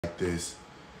like this.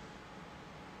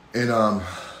 And I'm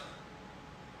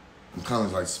kind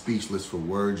of like speechless for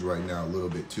words right now a little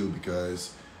bit too,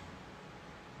 because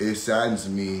it saddens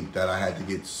me that I had to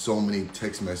get so many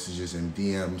text messages and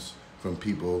DMs from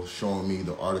people showing me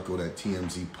the article that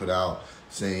TMZ put out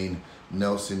saying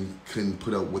Nelson couldn't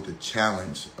put up with the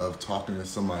challenge of talking to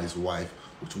somebody's wife,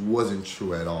 which wasn't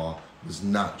true at all. It was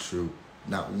not true,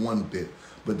 not one bit.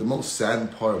 But the most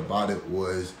saddening part about it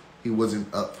was he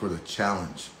wasn't up for the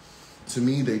challenge. To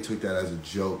me, they took that as a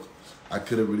joke. I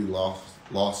could have really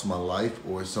lost my life,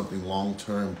 or something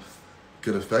long-term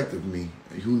could have affected me.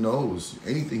 Who knows?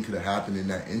 Anything could have happened in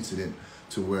that incident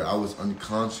to where I was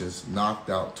unconscious, knocked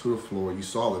out to the floor. You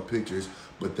saw the pictures,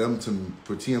 but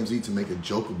for TMZ to make a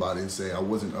joke about it and say I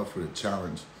wasn't up for the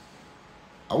challenge.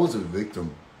 I was a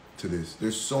victim to this.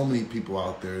 There's so many people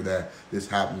out there that this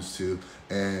happens to,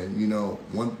 and you know,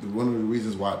 one of the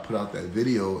reasons why I put out that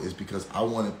video is because I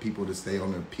wanted people to stay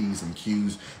on their P's and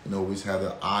Q's and always have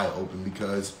their eye open,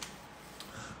 because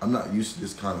I'm not used to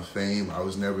this kind of fame. I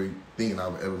was never thinking I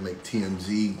would ever make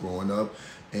TMZ growing up,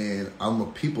 and I'm a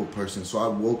people person, so I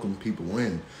welcome people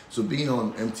in. So being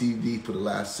on MTV for the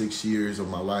last 6 years of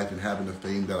my life and having the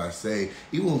fame that I say,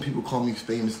 even when people call me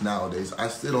famous nowadays, I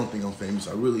still don't think I'm famous.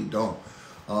 I really don't.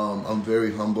 I'm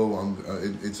very humble.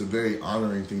 It's a very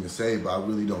honoring thing to say, but I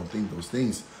really don't think those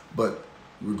things. But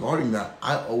regarding that,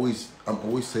 I'm always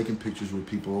taking pictures with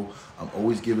people. I'm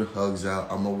always giving hugs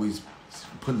out. I'm always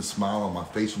putting a smile on my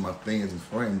face with my fans and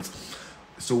friends.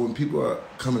 So when people are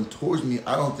coming towards me,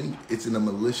 I don't think it's in a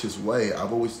malicious way.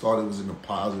 I've always thought it was in a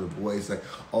positive way. It's like,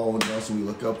 oh, Nelson, we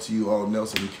look up to you. Oh,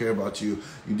 Nelson, we care about you.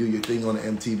 You do your thing on the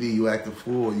MTV. You act a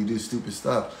fool. You do stupid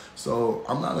stuff. So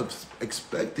I'm not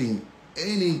expecting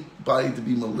anybody to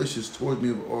be malicious towards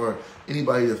me, or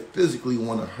anybody to physically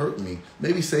want to hurt me.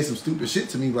 Maybe say some stupid shit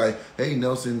to me like, hey,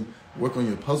 Nelson, work on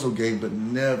your puzzle game, but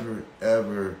never,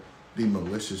 ever be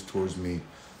malicious towards me.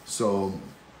 So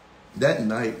that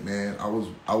night, man, I was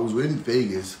in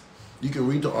Vegas. You can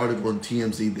read the article on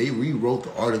TMZ. They rewrote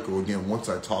the article again once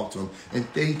I talked to them. And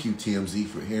thank you, TMZ,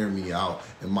 for hearing me out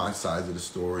and my side of the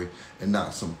story and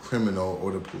not some criminal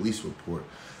or the police report.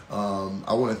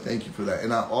 I want to thank you for that.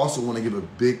 And I also want to give a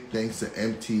big thanks to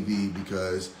MTV,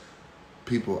 because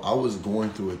people, I was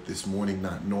going through it this morning,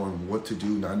 not knowing what to do,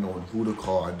 not knowing who to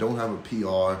call. I don't have a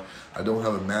PR. I don't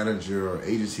have a manager or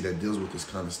agency that deals with this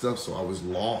kind of stuff, so I was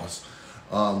lost.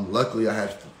 Luckily, I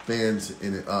had fans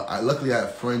in it. Luckily, I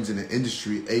have friends in the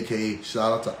industry, aka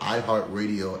shout out to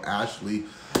iHeartRadio, Ashley.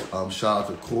 Shout out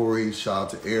to Corey.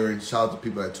 Shout out to Aaron. Shout out to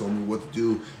people that told me what to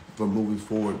do for moving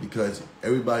forward, because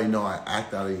everybody know I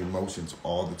act out of emotions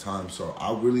all the time. So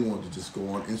I really wanted to just go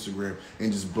on Instagram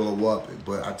and just blow up.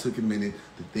 But I took a minute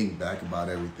to think back about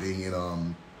everything,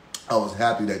 and I was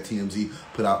happy that TMZ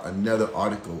put out another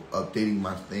article updating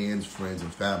my fans, friends,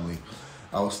 and family.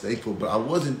 I was thankful, but I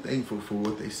wasn't thankful for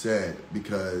what they said,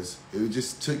 because they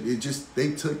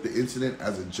took the incident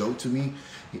as a joke to me.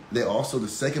 They also, the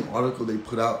second article they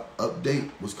put out, update,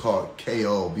 was called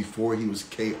KO, before he was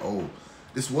KO.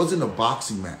 This wasn't a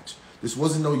boxing match. This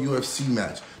wasn't no UFC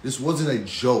match. This wasn't a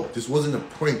joke. This wasn't a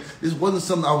prank. This wasn't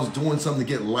something I was doing something to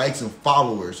get likes and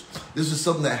followers. This was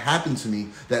something that happened to me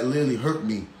that literally hurt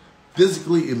me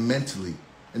physically and mentally.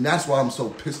 And that's why I'm so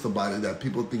pissed about it, that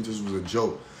people think this was a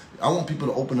joke. I want people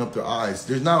to open up their eyes.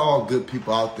 There's not all good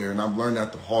people out there, and I've learned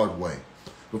that the hard way.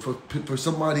 But for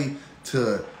somebody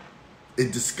to,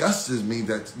 it disgusts me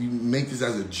that you make this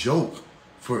as a joke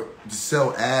to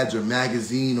sell ads or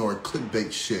magazine or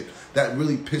clickbait shit. That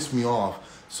really pissed me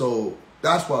off. So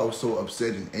that's why I was so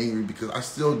upset and angry, because I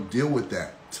still deal with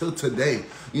that till today.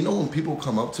 You know, when people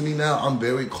come up to me now, I'm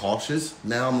very cautious.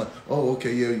 Now I'm like, oh,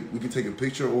 okay, yeah, we can take a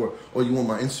picture, or you want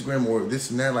my Instagram, or this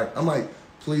and that. Like, I'm like,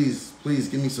 please,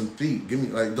 give me some feet. Give me,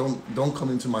 like, don't come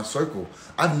into my circle.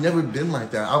 I've never been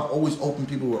like that. I've always opened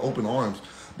people with open arms.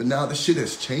 But now this shit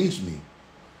has changed me.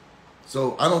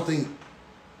 So I don't think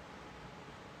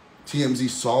TMZ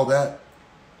saw that.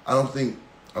 I don't think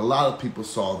a lot of people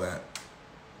saw that.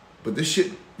 But this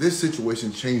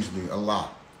situation changed me a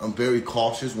lot. I'm very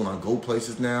cautious when I go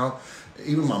places now.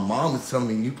 Even my mom is telling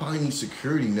me, you probably need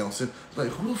security, Nelson. Like,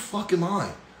 who the fuck am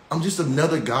I? I'm just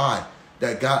another guy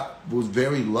that was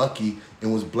very lucky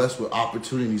and was blessed with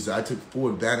opportunities that I took full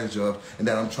advantage of, and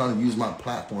that I'm trying to use my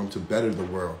platform to better the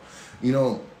world. You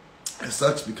know, it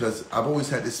sucks because I've always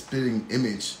had this spitting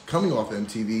image coming off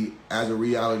MTV as a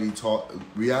reality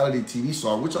TV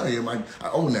star, which I am. I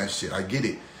own that shit. I get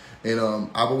it. And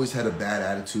I've always had a bad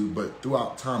attitude, but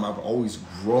throughout time, I've always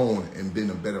grown and been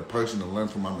a better person to learn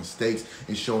from my mistakes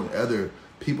and showing other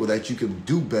people that you can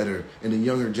do better in the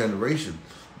younger generation.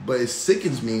 But it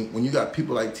sickens me when you got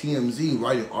people like TMZ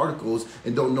writing articles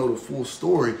and don't know the full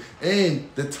story. And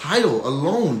the title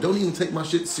alone don't even take my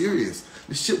shit serious.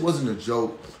 This shit wasn't a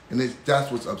joke. And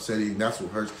that's what's upsetting. That's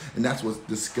what hurts. And that's what's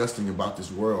disgusting about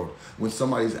this world. When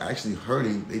somebody's actually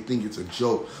hurting, they think it's a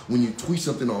joke. When you tweet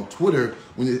something on Twitter,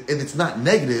 if it's not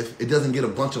negative, it doesn't get a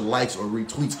bunch of likes or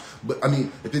retweets. But I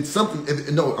mean, if it's something, if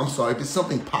it's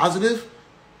something positive,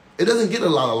 it doesn't get a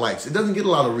lot of likes. It doesn't get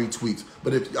a lot of retweets.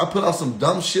 But if I put out some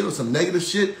dumb shit or some negative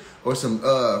shit or some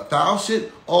foul shit,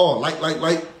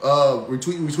 retweet.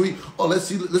 Oh, let's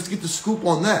get the scoop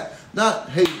on that. Not,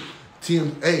 hey,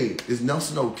 TMA, is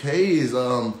Nelson okay?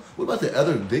 What about the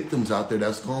other victims out there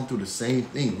that's gone through the same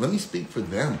thing? Let me speak for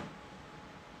them.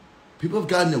 People have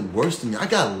gotten it worse than me. I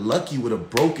got lucky with a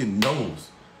broken nose.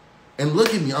 And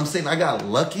look at me, I'm saying I got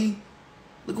lucky.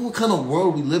 Look at what kind of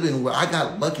world we live in where I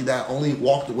got lucky that I only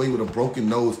walked away with a broken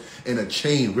nose and a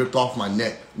chain ripped off my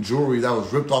neck, jewelry that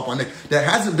was ripped off my neck that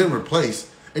hasn't been replaced.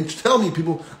 And tell me,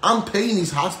 people, I'm paying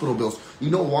these hospital bills.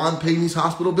 You know why I'm paying these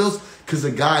hospital bills? Because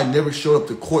the guy never showed up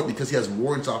to court because he has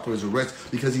warrants out for his arrest,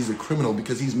 because he's a criminal,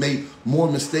 because he's made more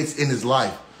mistakes in his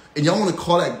life. And y'all want to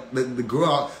call that the girl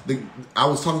out? I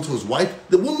was talking to his wife.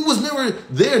 The woman was never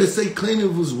there to say claiming it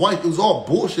was his wife. It was all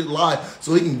bullshit lie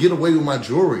so he can get away with my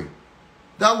jewelry.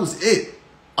 That was it.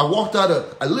 I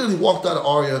literally walked out of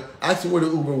Aria, asked him where the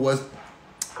Uber was.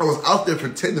 I was out there for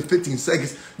 10 to 15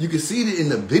 seconds. You can see it in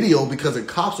the video because the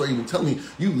cops are even telling me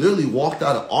you literally walked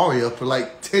out of Aria for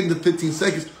like 10 to 15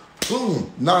 seconds.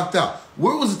 Boom, knocked out.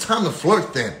 Where was the time to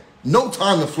flirt then? No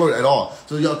time to flirt at all.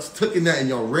 So y'all took in that and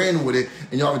y'all ran with it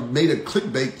and y'all made a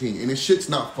clickbait thing. And this shit's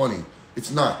not funny. It's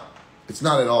not. It's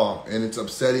not at all. And it's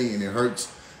upsetting and it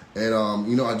hurts. And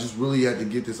I just really had to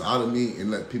get this out of me and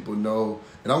let people know.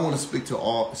 And I want to speak to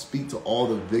all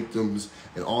the victims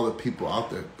and all the people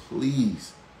out there.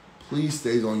 Please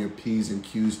stay on your P's and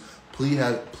Q's.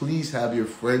 Please have your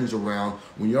friends around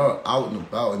when you're out and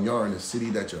about and you're in a city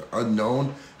that you're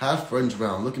unknown. Have friends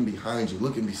around, looking behind you,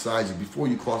 looking beside you before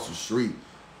you cross the street,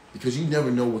 because you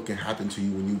never know what can happen to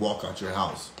you when you walk out your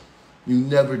house. You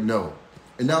never know.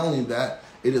 And not only that,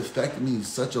 it affected me in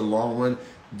such a long run.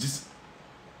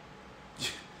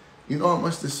 You know how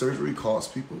much this surgery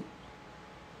costs people?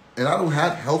 And I don't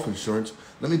have health insurance.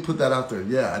 Let me put that out there.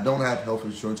 Yeah, I don't have health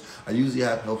insurance. I usually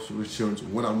have health insurance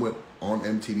when I went on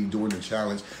MTV during the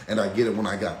challenge, and I get it when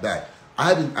I got back.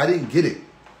 I didn't get it.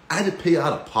 I had to pay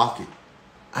out of pocket.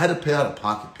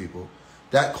 People.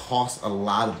 That cost a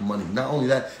lot of money. Not only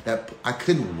that I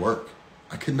couldn't work.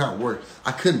 I could not work.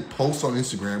 I couldn't post on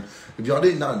Instagram. If y'all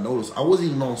did not notice, I wasn't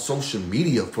even on social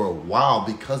media for a while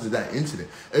because of that incident.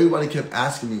 Everybody kept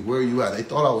asking me, where are you at? They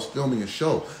thought I was filming a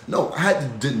show. No, I had to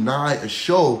deny a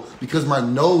show because my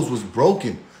nose was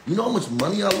broken. You know how much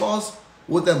money I lost?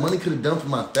 What that money could have done for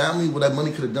my family, what that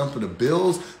money could have done for the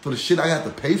bills, for the shit I had to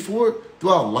pay for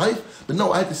throughout life. But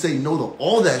no, I had to say no to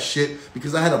all that shit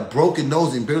because I had a broken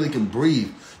nose and barely can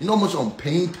breathe. You know how much on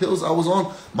pain pills I was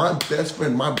on? My best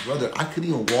friend, my brother, I couldn't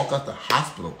even walk out the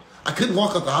hospital. I couldn't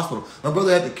walk out the hospital. My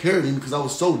brother had to carry me because I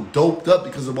was so doped up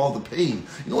because of all the pain.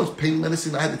 You know what pain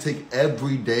medicine I had to take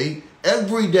every day?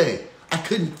 Every day. I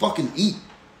couldn't fucking eat.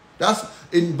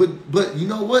 But you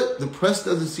know what? The press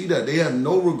doesn't see that. They have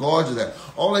no regard to that.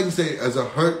 All I can say as a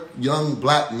hurt young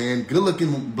black man,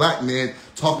 good-looking black man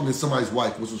talking to somebody's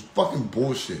wife, which was fucking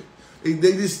bullshit.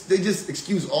 They just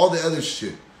excuse all the other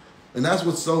shit. And that's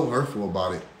what's so hurtful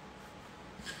about it.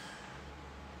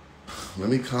 Let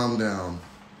me calm down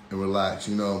and relax.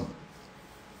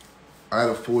 I had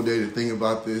a full day to think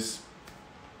about this.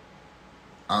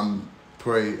 I'm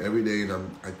pray every day,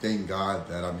 and I thank God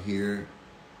that I'm here.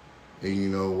 And you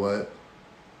know what?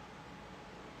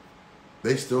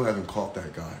 They still haven't caught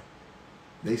that guy.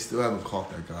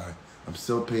 I'm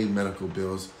still paying medical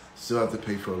bills. Still have to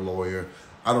pay for a lawyer.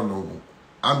 I don't know.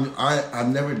 I've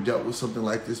never dealt with something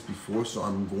like this before, so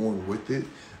I'm going with it.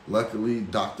 Luckily,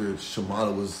 Dr.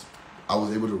 Shimada I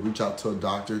was able to reach out to a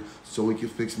doctor so he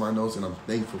could fix my nose, and I'm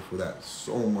thankful for that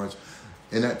so much.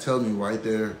 And that tells me right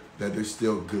there that there's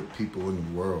still good people in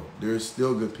the world. There's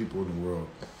still good people in the world.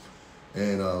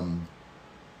 And,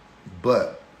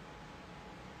 but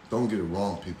don't get it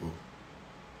wrong, people.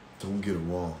 Don't get it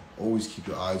wrong. Always keep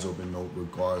your eyes open,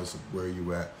 regardless of where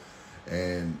you're at.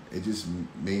 And it just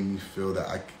made me feel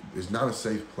that it's not a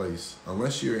safe place.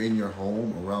 Unless you're in your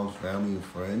home, around family and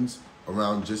friends,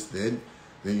 around just then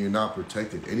you're not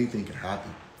protected. Anything can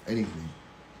happen. Anything.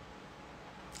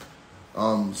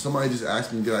 Somebody just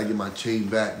asked me, did I get my chain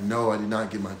back? No, I did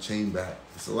not get my chain back.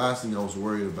 It's the last thing I was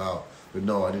worried about. But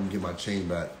no, I didn't get my chain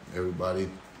back, everybody.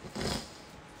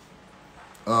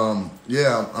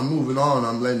 Yeah, I'm moving on.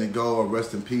 I'm letting it go.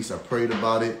 Rest in peace. I prayed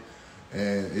about it,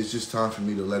 and it's just time for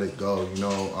me to let it go. You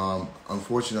know,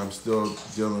 unfortunately, I'm still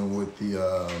dealing with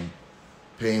the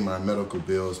paying my medical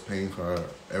bills, paying for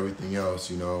everything else.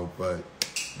 You know, but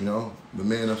you know, the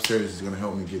man upstairs is gonna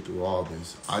help me get through all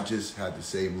this. I just had to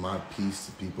say my piece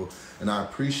to people, and I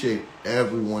appreciate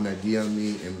everyone that DM'd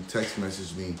me and text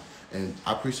messaged me, and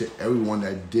I appreciate everyone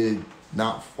that did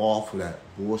not fall for that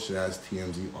bullshit ass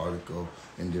TMZ article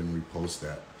and didn't repost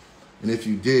that. And if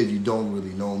you did, you don't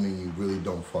really know me, you really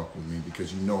don't fuck with me,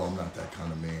 because you know I'm not that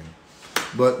kind of man.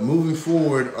 But moving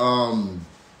forward,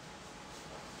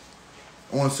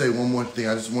 I want to say one more thing.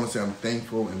 I just want to say I'm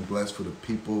thankful and blessed for the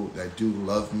people that do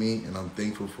love me, and I'm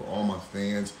thankful for all my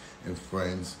fans and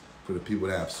friends, for the people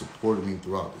that have supported me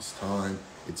throughout this time.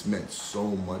 It's meant so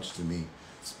much to me,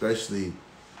 especially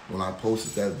when I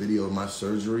posted that video of my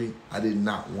surgery. I did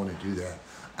not want to do that.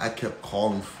 I kept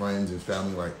calling friends and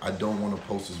family like, I don't want to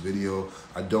post this video.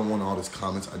 I don't want all these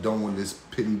comments. I don't want this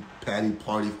pity patty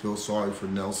party, feel sorry for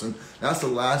Nelson. That's the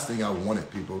last thing I wanted,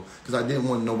 people, because I didn't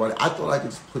want nobody. I thought I could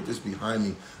just put this behind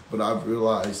me, but I've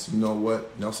realized, you know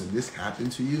what, Nelson, this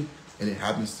happened to you, and it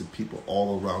happens to people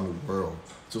all around the world.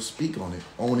 So speak on it,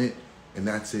 own it, and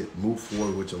that's it. Move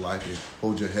forward with your life and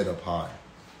hold your head up high.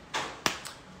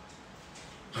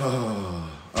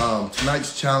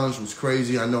 Tonight's challenge was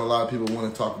crazy. I know a lot of people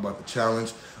want to talk about the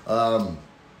challenge. You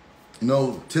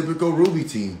know, typical Ruby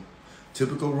team.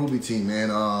 Typical Ruby team,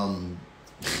 man.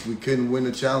 We couldn't win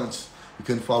the challenge. We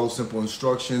couldn't follow simple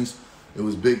instructions. It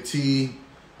was Big T.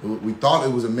 We thought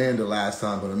it was Amanda last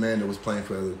time, but Amanda was playing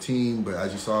for the other team. But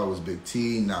as you saw, it was Big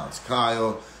T. Now it's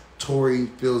Kyle. Tori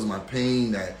feels my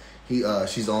pain that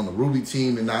she's on the Ruby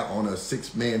team and not on a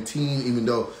 6-man team, even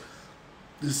though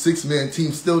the 6-man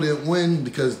team still didn't win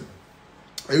because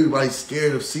everybody's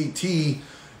scared of CT.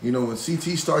 You know, when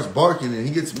CT starts barking and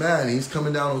he gets mad and he's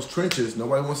coming down those trenches,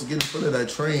 nobody wants to get in front of that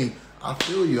train. I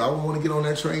feel you. I wouldn't want to get on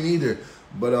that train either.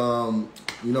 But,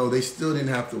 you know, they still didn't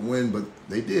have to win, but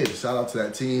they did. Shout out to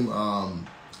that team.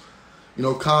 You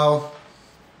know, Kyle,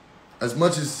 as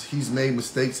much as he's made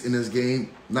mistakes in this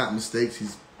game, not mistakes,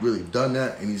 he's really done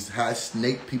that, and he's had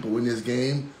snake people in this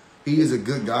game. He is a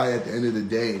good guy at the end of the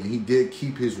day, and he did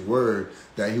keep his word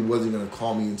that he wasn't going to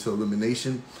call me until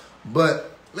elimination.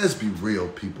 But let's be real,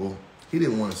 people. He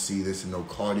didn't want to see this in no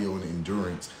cardio and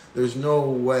endurance. There's no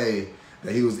way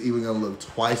that he was even going to look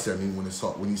twice at me when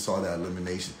he saw that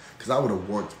elimination, because I would have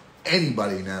worked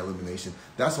anybody in that elimination.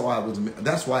 That's why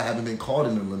I haven't been called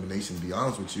in the elimination, to be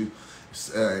honest with you.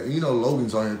 You know,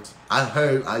 Logan's on here.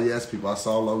 I asked people. I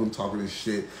saw Logan talking this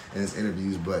shit in his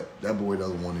interviews, but that boy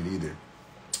doesn't want it either.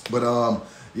 But,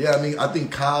 yeah, I mean, I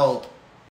think Kyle